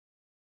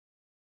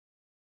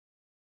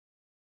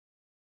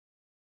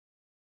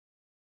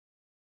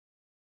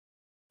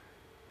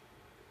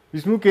Vi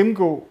skal nu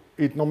gennemgå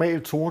et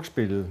normalt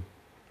thoraxbillede.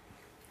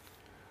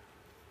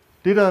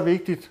 Det, der er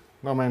vigtigt,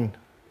 når man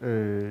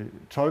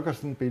tolker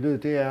sådan et billede,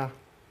 det er at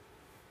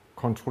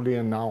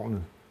kontrollere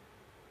navnet.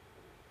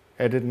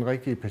 Er det den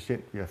rigtige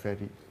patient, vi har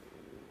fat i?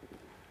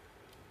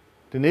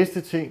 Det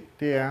næste ting,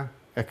 det er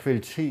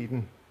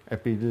kvaliteten af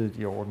billedet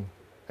i orden.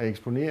 Er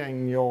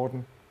eksponeringen i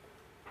orden?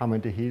 Har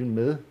man det hele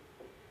med?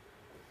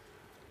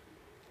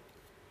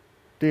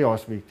 Det er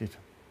også vigtigt.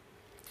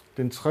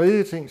 Den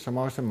tredje ting, som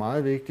også er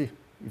meget vigtig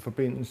i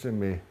forbindelse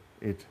med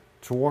et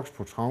thorax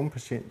på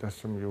traumepatienter,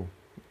 som jo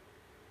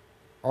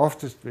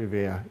oftest vil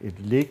være et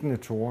liggende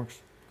thorax,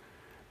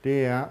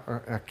 det er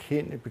at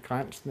erkende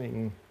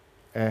begrænsningen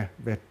af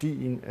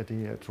værdien af det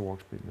her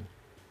thoraxbillede.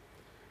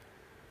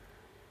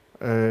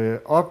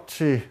 Op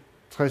til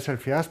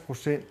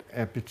 60-70%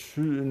 af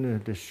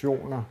betydende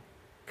læsioner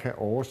kan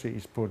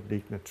overses på et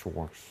liggende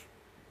thorax.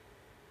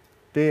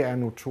 Det er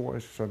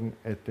notorisk sådan,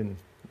 at den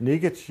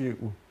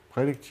negative,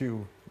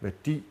 prædiktive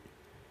værdi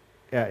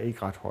er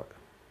ikke ret høj.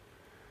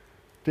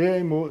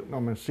 Derimod, når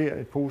man ser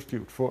et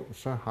positivt fund,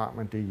 så har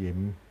man det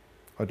hjemme,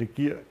 og det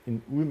giver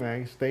en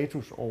udmærket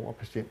status over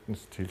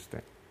patientens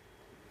tilstand.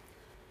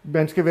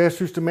 Man skal være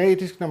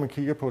systematisk, når man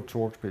kigger på et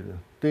thoraxbillede.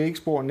 Det er ikke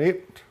spor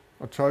nemt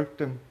at tolke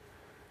dem.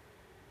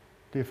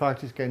 Det er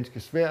faktisk ganske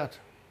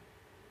svært,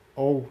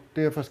 og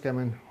derfor skal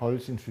man holde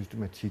sin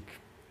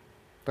systematik.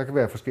 Der kan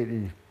være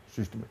forskellige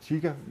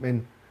systematikker,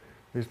 men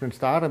hvis man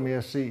starter med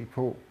at se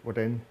på,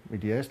 hvordan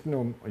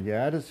mediastinum og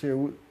hjertet ser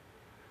ud,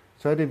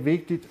 så er det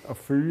vigtigt at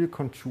følge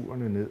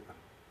konturerne ned.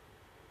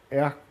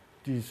 Er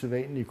de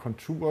sædvanlige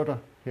konturer der?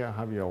 Her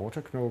har vi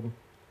aortaknoppen.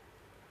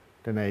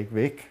 Den er ikke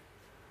væk.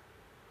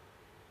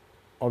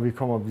 Og vi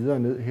kommer videre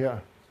ned her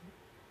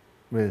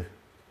med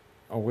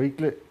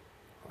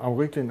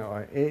auriklen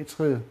og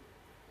atriet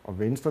og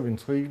venstre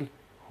ventrikel,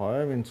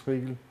 højre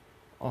ventrikel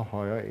og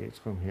højre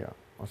atrium her.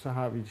 Og så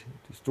har vi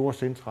de store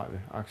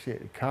centrale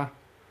axiale kar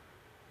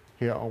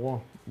herover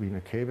vena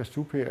cava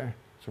superior,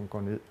 som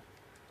går ned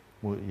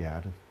mod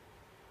hjertet.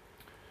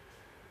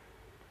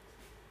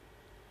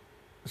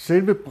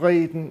 Selve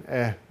bredden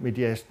af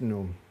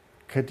mediastinum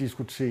kan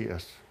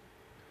diskuteres.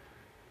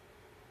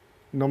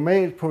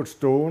 Normalt på et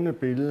stående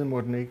billede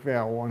må den ikke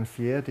være over en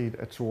fjerdedel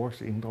af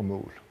thorax indre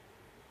mål.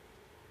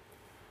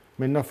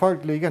 Men når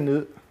folk ligger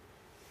ned,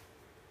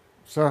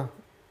 så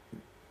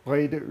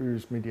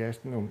breddeøges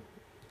mediastinum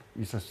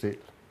i sig selv.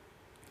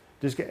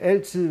 Det skal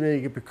altid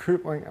vække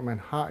bekymring, at man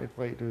har et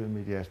breddeøget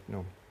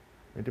mediastinum.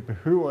 Men det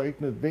behøver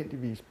ikke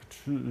nødvendigvis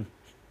betyde,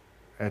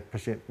 at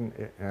patienten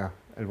er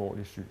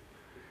alvorligt syg.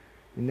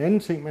 En anden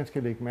ting, man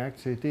skal lægge mærke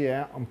til, det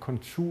er, om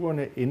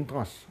konturerne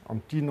ændres.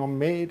 Om de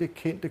normale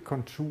kendte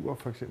konturer,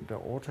 f.eks. af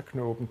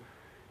aortaknoppen,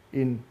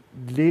 en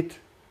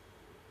lidt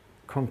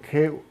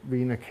konkav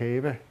vena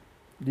cava,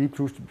 lige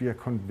pludselig bliver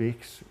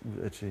konveks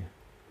udadtil.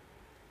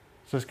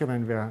 Så skal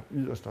man være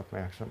yderst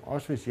opmærksom.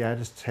 Også hvis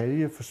hjertets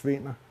talje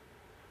forsvinder.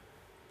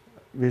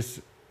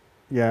 Hvis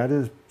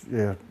hjertet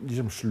er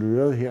ligesom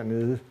sløret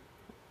hernede,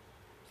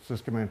 så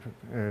skal man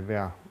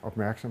være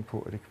opmærksom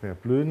på, at det kan være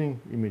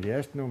blødning i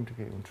mediastinum, det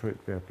kan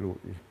eventuelt være blod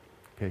i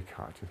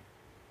perikardiet.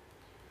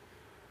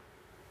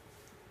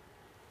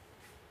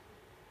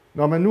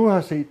 Når man nu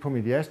har set på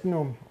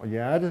mediastinum og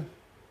hjertet,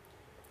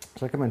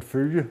 så kan man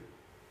følge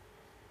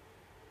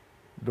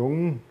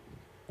lungen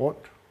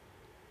rundt,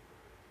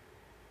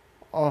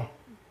 og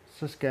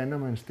så scanner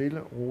man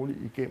stille og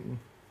roligt igennem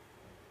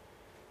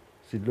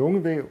sit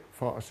lungevæv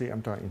for at se,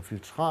 om der er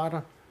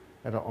infiltrater,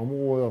 er der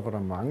områder, hvor der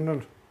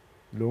mangler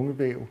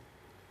lungevæv.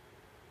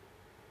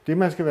 Det,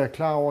 man skal være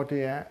klar over,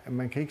 det er, at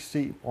man kan ikke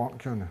se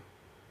bronkierne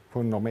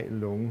på en normal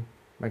lunge.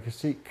 Man kan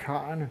se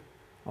karrene,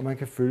 og man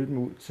kan følge dem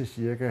ud til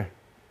ca.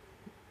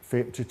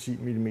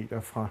 5-10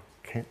 mm fra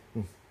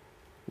kanten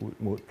ud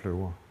mod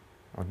pløver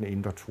og den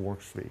indre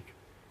thoraxvæg.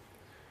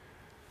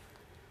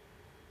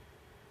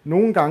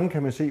 Nogle gange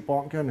kan man se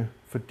bronkierne,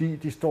 fordi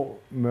de står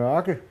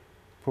mørke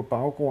på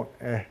baggrund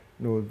af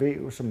noget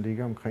væv, som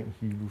ligger omkring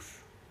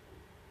hilus.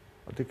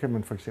 Og det kan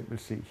man for eksempel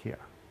se her.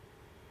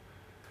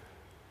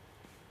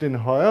 Den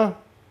højre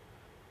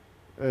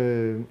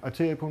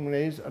arteria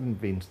pulmonalis og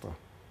den venstre.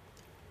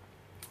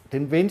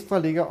 Den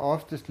venstre ligger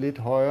oftest lidt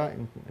højere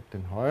end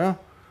den højre.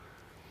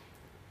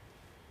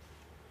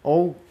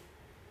 Og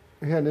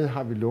hernede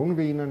har vi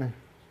lungevenerne,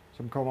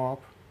 som kommer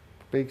op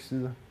på begge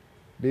sider.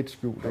 Lidt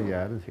skjult af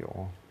hjertet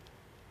herovre.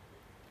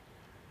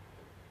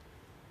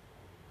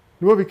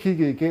 Nu har vi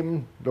kigget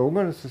igennem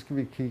lungerne, så skal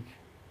vi kigge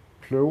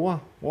pløver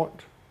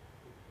rundt.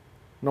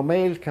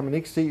 Normalt kan man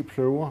ikke se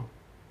pløver,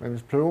 men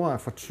hvis pløver er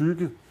for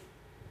tykke,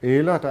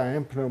 eller der er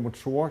en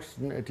pneumothorax,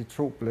 sådan at de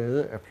to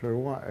blade af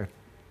pløver er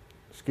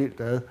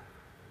skilt ad,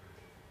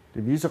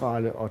 det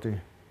viscerale og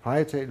det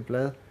parietale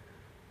blad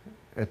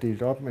er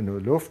delt op med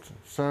noget luft,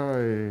 så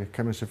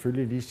kan man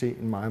selvfølgelig lige se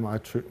en meget,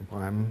 meget tynd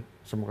bræmme,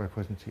 som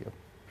repræsenterer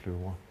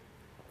pløver.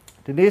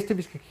 Det næste,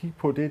 vi skal kigge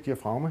på, det er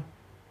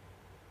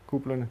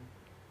diafragmakuplerne.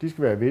 De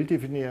skal være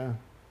veldefinerede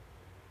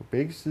på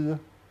begge sider.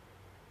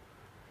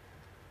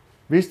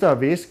 Hvis der er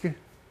væske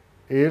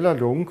eller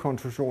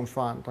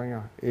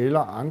lungekontusionsforandringer, eller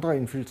andre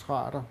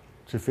infiltrater,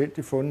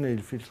 tilfældigt fundne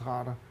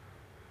infiltrater,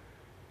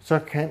 så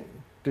kan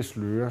det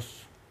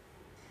sløres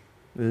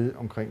nede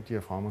omkring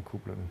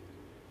diafragmakublerne.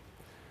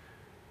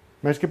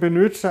 Man skal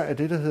benytte sig af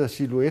det, der hedder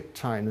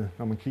silhouettegnet,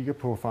 når man kigger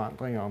på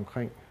forandringer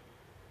omkring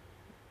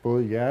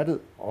både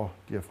hjertet og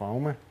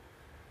diafragma.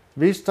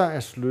 Hvis der er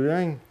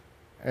sløring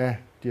af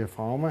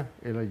diafragma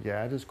eller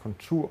hjertets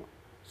kontur,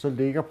 så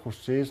ligger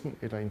processen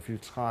eller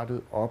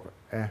infiltratet op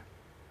af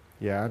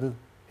hjertet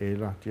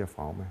eller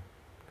diafragma.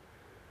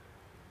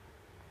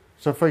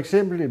 Så for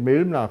eksempel et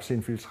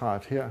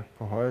mellemlapsinfiltrat her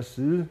på højre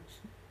side,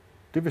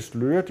 det vil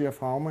sløre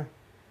diafragma,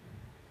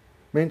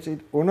 mens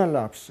et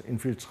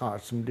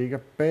underlapsinfiltrat, som ligger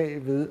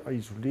bagved og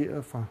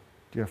isoleret fra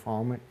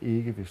diafragma,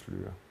 ikke vil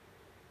sløre.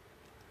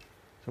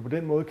 Så på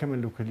den måde kan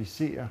man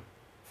lokalisere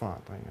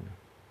forandringerne.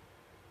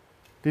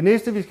 Det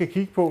næste, vi skal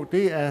kigge på,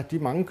 det er de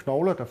mange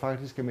knogler, der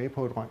faktisk er med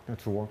på et røntgen af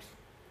thorax.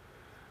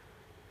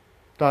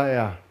 Der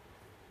er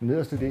den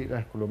nederste del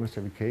af columna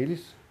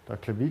cervicalis, der er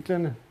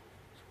klaviklerne,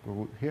 som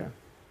går ud her.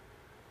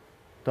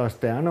 Der er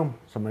sternum,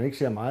 som man ikke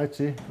ser meget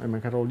til, men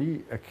man kan dog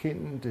lige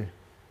erkende det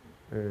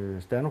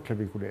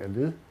sternoklavikulære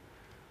led.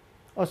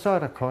 Og så er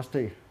der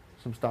costa,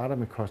 som starter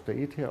med costa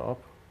 1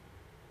 heroppe,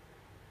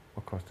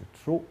 og costa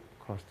 2,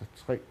 costa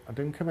 3, og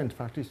den kan man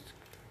faktisk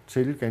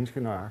tælle ganske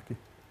nøjagtigt.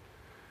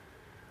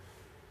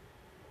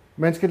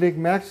 Man skal lægge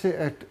mærke til,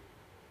 at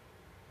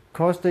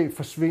costa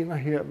forsvinder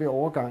her ved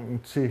overgangen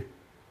til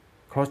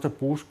costa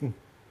brusken,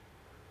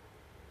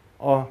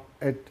 og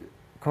at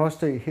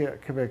costa her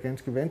kan være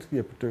ganske vanskelig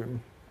at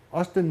bedømme.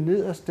 Også den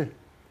nederste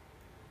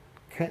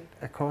kant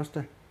af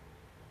costa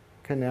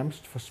kan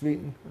nærmest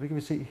forsvinde, og det kan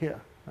vi se her.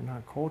 Man har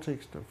en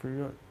cortex, der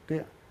følger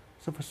der,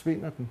 så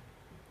forsvinder den,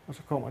 og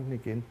så kommer den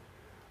igen.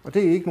 Og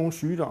det er ikke nogen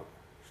sygdom.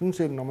 Sådan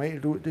ser det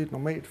normalt ud. Det er et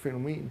normalt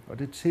fænomen, og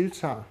det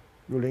tiltager,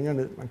 jo længere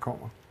ned man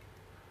kommer.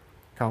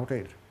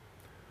 Kaudalt.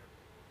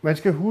 Man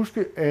skal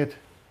huske, at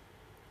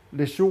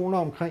læsioner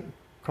omkring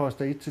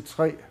costa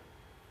 1-3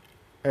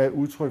 er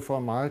udtryk for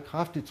en meget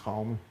kraftig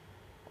traume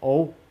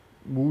og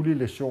mulig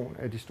læsion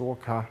af de store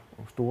kar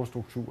og store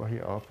strukturer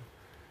heroppe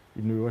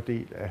i den øvre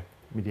del af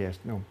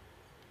mediastinum.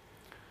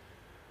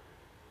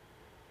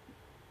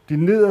 De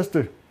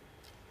nederste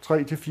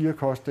 3-4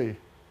 costae,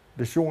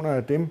 læsioner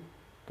af dem,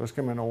 der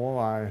skal man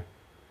overveje,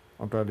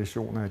 om der er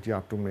læsioner af de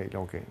abdominale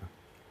organer.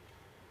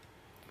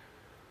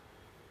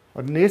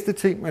 Og den næste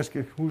ting, man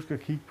skal huske at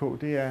kigge på,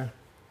 det er,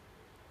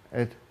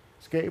 at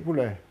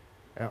scapula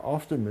er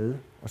ofte med.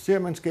 Og ser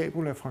man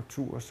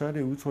scapulafrakturer, så er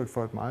det udtryk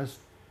for et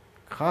meget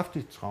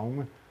kraftigt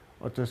traume,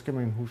 og der skal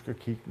man huske at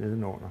kigge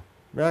nedenunder.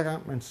 Hver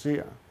gang man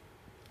ser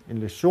en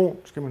læsion,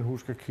 skal man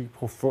huske at kigge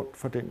profundt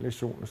for den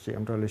læsion og se,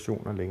 om der er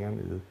læsioner længere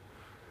nede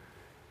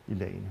i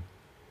lagene.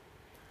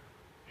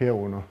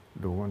 Herunder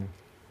lungerne.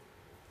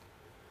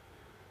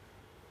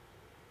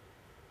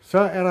 Så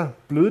er der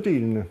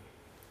bløddelene.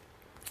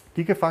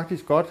 De kan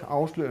faktisk godt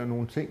afsløre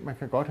nogle ting. Man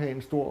kan godt have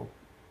en stor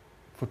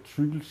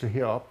fortykkelse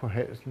heroppe på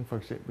halsen, for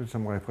eksempel,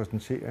 som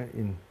repræsenterer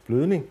en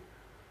blødning.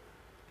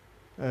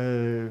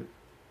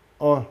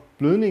 Og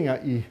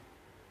blødninger i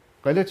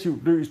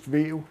relativt løst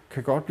væv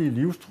kan godt blive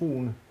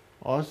livstruende,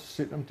 også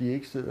selvom de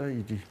ikke sidder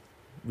i de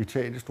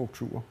vitale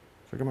strukturer.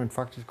 Så kan man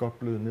faktisk godt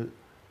bløde ned.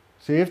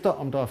 Se efter,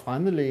 om der er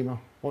fremmedlegemer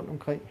rundt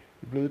omkring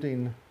i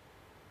bløddelene.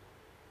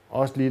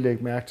 Også lige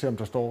lægge mærke til, om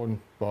der står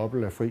en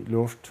boble af fri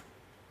luft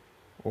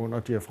under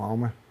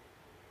diafragma.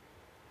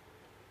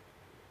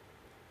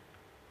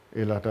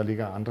 Eller der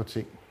ligger andre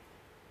ting,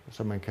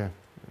 så man kan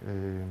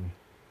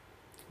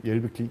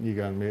hjælpe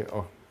klinikeren med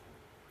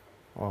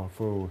at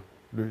få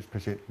løst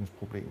patientens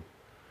problem.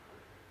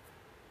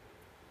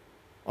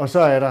 Og så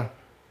er der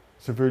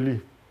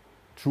selvfølgelig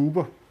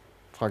tuber,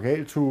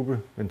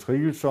 trakaltube,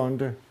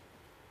 ventrikelsonde,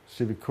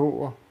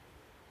 CVK'er.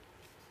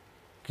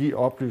 Giv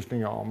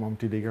oplysninger om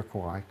de ligger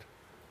korrekt.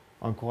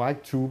 Og en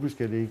korrekt tube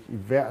skal ligge i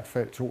hvert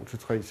fald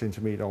 2-3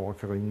 cm over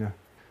carina.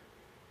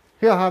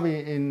 Her har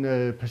vi en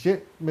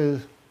patient med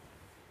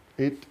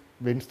et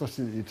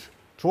venstresidigt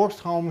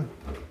thoraxtraume.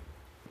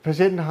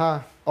 Patienten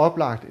har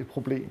oplagt et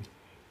problem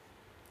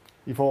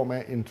i form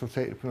af en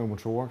total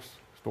pneumothorax,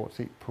 stort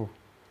set på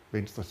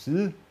venstre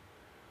side.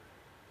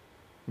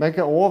 Man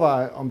kan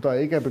overveje, om der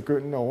ikke er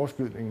begyndende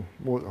overskydning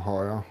mod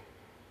højre.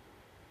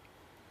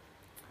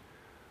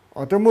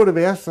 Og der må det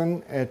være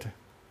sådan, at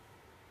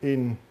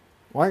en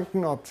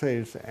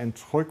røntgenoptagelse af en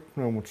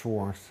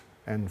trykpneumothorax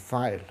er en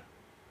fejl,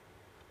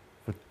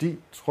 fordi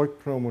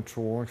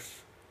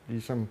trykpneumothorax,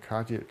 ligesom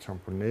kardial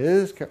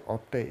tamponade, skal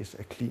opdages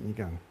af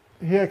klinikeren.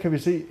 Her kan vi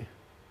se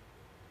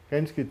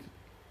ganske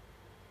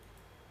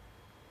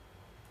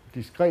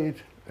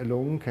diskret, at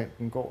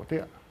lungekanten går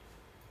der.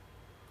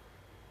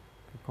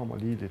 Der kommer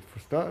lige lidt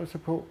forstørrelse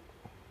på,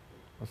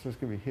 og så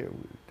skal vi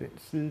herud den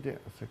side der,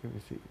 og så kan vi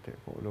se, der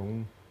går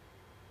lungen,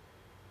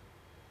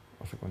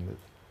 og så går ned.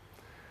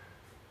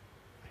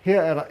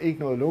 Her er der ikke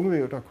noget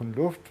lungevæv, der er kun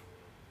luft,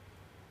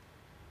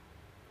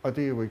 og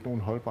det er jo ikke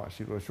nogen holdbar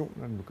situation,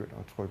 når den begynder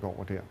at trykke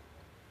over der.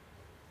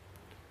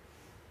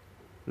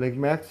 Læg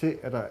mærke til,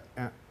 at der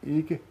er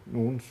ikke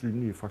nogen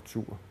synlige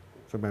frakturer,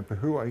 så man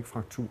behøver ikke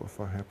frakturer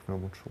for at have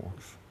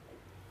pneumotoraks.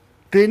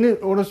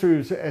 Denne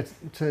undersøgelse er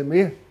taget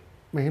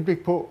med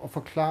henblik på at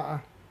forklare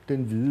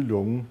den hvide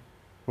lunge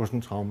hos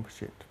en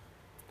traumapatient.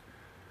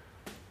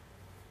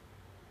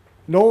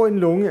 Når en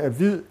lunge er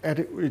hvid, er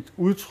det et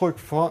udtryk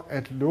for,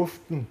 at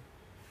luften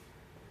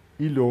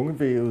i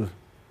lungevævet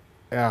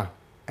er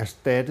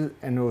erstattet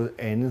af noget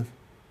andet.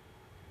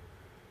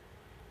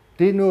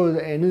 Det noget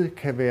andet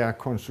kan være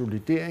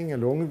konsolidering af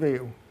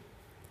lungevæv.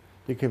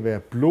 Det kan være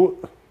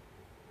blod.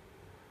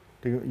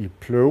 Det kan i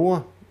pløver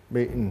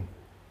med en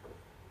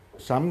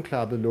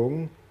sammenklappet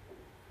lunge.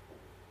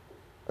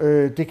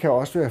 Det kan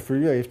også være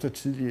følger efter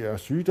tidligere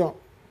sygdom.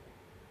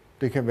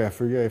 Det kan være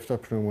følger efter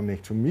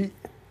pneumonektomi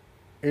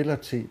eller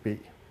TB.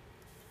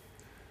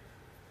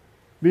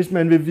 Hvis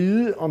man vil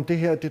vide, om det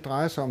her det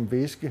drejer sig om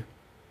væske,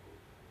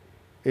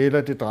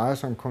 eller det drejer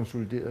sig om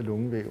konsolideret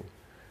lungevæv,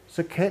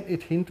 så kan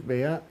et hint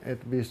være, at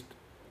hvis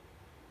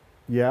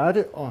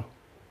hjerte og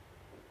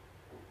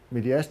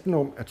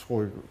mediastinum er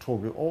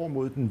trukket over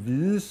mod den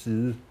hvide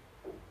side,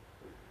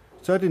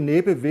 så er det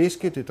næppe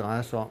væske, det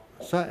drejer sig om.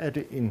 Så er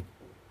det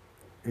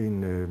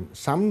en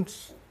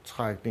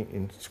sammentrækning,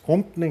 en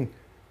skrumpning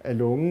af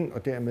lungen,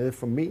 og dermed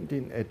formentlig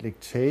en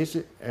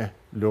atlektase af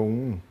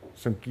lungen,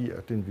 som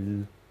giver den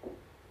hvide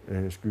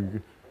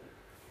skygge.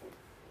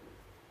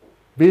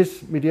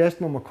 Hvis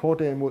mediastinum og kor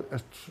derimod er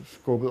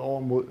skubbet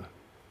over mod,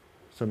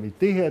 som i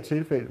det her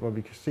tilfælde, hvor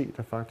vi kan se, at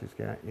der faktisk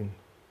er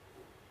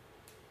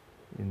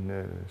en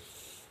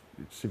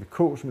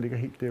CVK, som ligger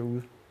helt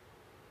derude,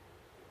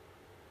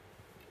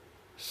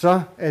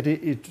 så er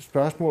det et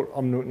spørgsmål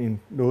om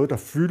noget, der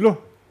fylder,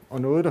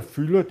 og noget, der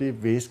fylder, det er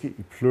væske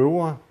i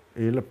pløver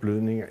eller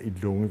blødninger i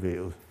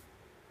lungevævet.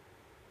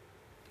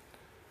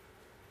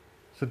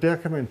 Så der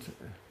kan man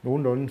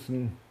nogenlunde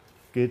sådan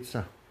gætte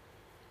sig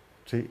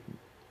til,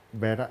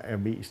 hvad der er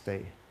mest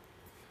af.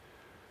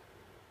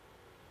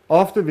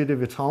 Ofte vil det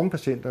ved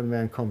traumapatienterne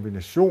være en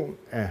kombination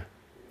af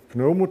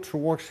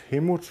pneumotoraks,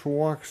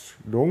 hæmotoraks,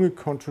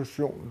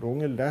 lungekontusion,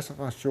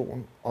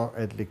 lungelaceration og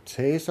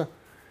atlegtaser,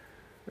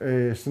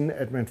 sådan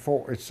at man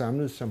får et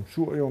samlet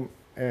sammensurium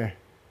af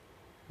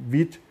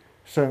hvidt,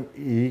 som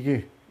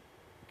ikke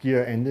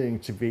giver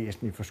anledning til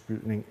væsentlig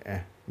forskydning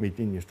af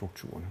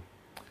midtlinjestrukturerne.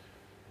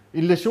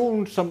 En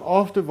læsion, som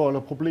ofte volder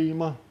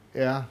problemer,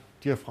 er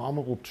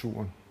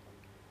diafragmerupturen.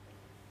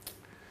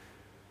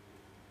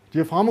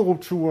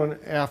 Diafragmerupturen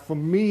er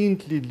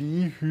formentlig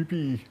lige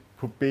hyppige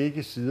på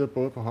begge sider,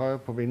 både på højre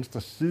og på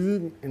venstre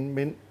side,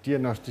 men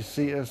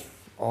diagnostiseres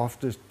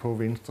oftest på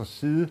venstre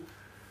side,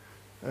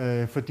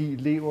 fordi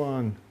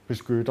leveren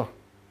beskytter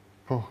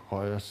på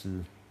højre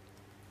side.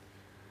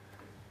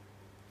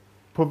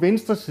 På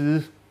venstre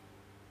side,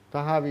 der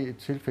har vi et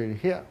tilfælde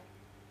her,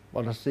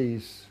 hvor der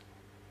ses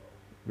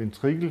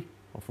ventrikel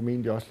og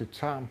formentlig også lidt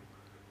tarm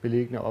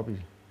beliggende op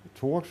i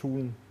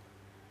thoraxhulen.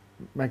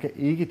 Man kan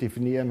ikke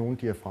definere nogen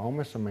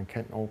diafragma, som man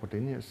kan over på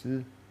den her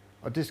side,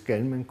 og det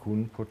skal man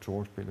kunne på et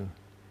thoraxbillede.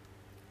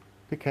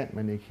 Det kan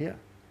man ikke her.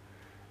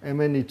 Er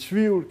man i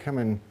tvivl, kan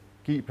man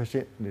give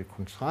patienten lidt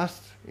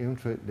kontrast,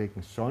 eventuelt lægge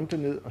en sonde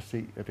ned og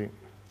se, at den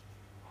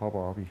hopper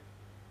op i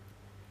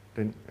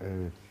den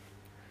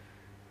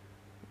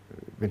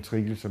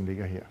ventrikel, som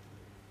ligger her.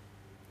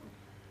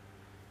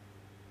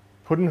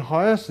 På den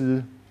højre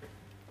side,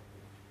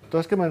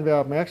 der skal man være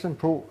opmærksom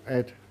på,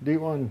 at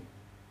leveren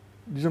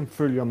ligesom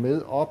følger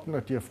med op, når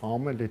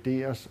diafragma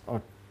lederes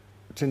og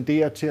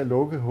tenderer til at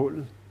lukke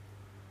hullet.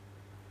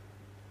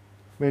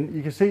 Men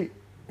I kan se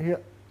her,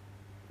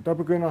 der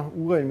begynder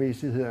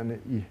uregelmæssighederne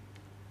i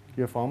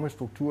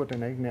diafragmastruktur.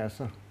 Den er ikke nær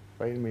så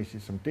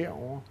regelmæssig som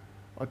derovre.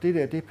 Og det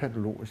der, det er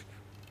patologisk.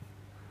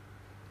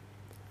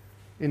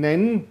 En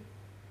anden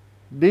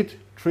lidt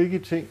tricky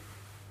ting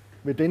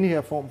ved denne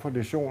her form for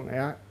læsion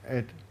er,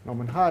 at når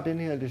man har den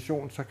her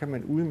læsion, så kan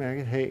man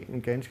udmærket have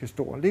en ganske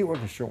stor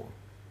leverlæsion.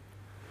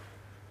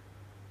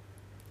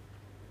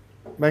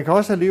 Man kan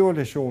også have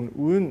leverlæsion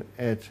uden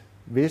at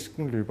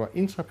væsken løber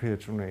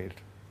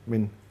intraperitonealt,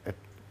 men at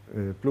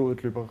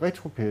blodet løber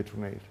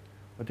retroperitonealt.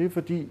 Og det er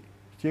fordi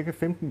ca.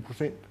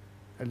 15%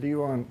 af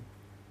leveren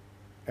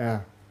er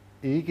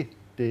ikke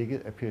dækket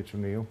af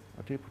peritoneum,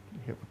 og det er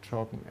her på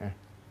toppen af,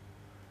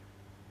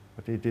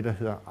 og det er det, der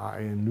hedder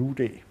aria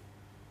nudae.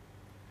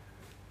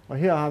 Og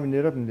her har vi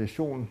netop en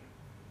læsion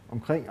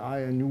omkring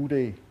aria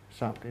nudae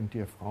samt en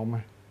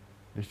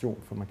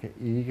diafragma-læsion, for man kan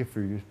ikke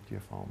følge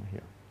diafragma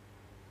her.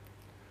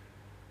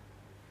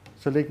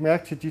 Så læg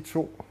mærke til de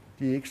to.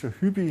 De er ikke så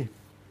hyppige,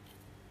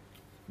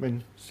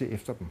 men se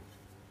efter dem.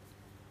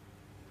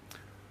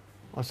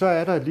 Og så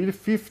er der et lille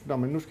fif, når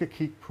man nu skal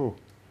kigge på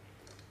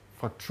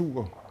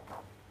frakturer.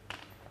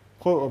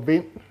 Prøv at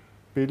vende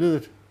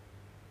billedet.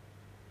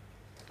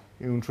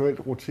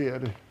 Eventuelt rotere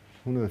det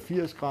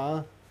 180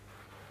 grader.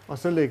 Og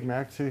så læg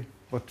mærke til,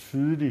 hvor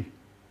tydeligt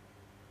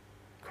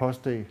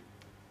kostdag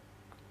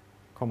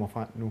kommer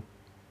frem nu.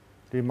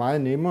 Det er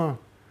meget nemmere.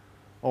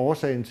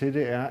 Årsagen til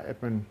det er,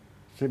 at man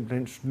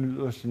simpelthen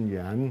snyder sin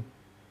hjerne,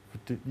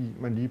 fordi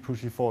man lige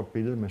pludselig får et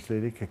billede, man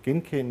slet ikke kan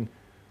genkende,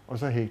 og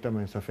så hægter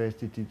man sig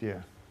fast i de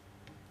der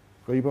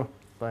ribber,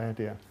 der er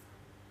der.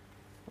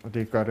 Og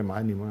det gør det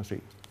meget nemmere at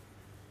se.